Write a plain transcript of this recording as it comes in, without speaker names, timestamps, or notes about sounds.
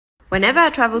Whenever I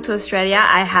travel to Australia,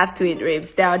 I have to eat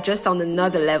ribs. They are just on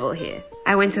another level here.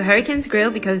 I went to Hurricane's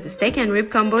Grill because the steak and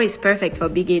rib combo is perfect for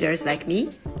big eaters like me.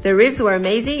 The ribs were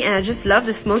amazing and I just love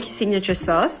the smoky signature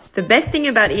sauce. The best thing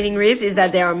about eating ribs is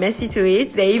that they are messy to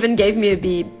eat. They even gave me a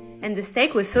bib. And the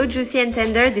steak was so juicy and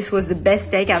tender, this was the best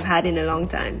steak I've had in a long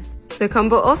time. The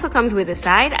combo also comes with a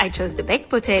side. I chose the baked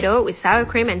potato with sour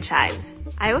cream and chives.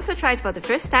 I also tried for the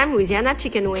first time Louisiana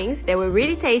chicken wings. They were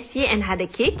really tasty and had a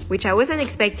kick, which I wasn't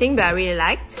expecting but I really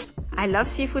liked. I love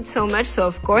seafood so much, so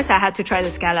of course I had to try the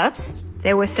scallops.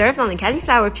 They were served on a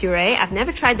cauliflower puree. I've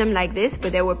never tried them like this,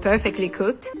 but they were perfectly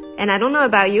cooked. And I don't know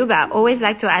about you, but I always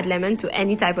like to add lemon to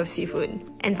any type of seafood.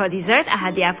 And for dessert, I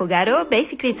had the affogato.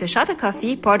 Basically, it's a shot of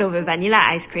coffee poured over vanilla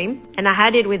ice cream. And I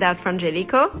had it without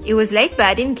frangelico. It was late, but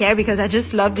I didn't care because I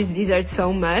just love this dessert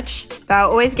so much. But I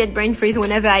always get brain freeze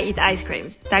whenever I eat ice cream.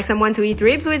 Tag someone to eat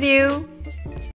ribs with you!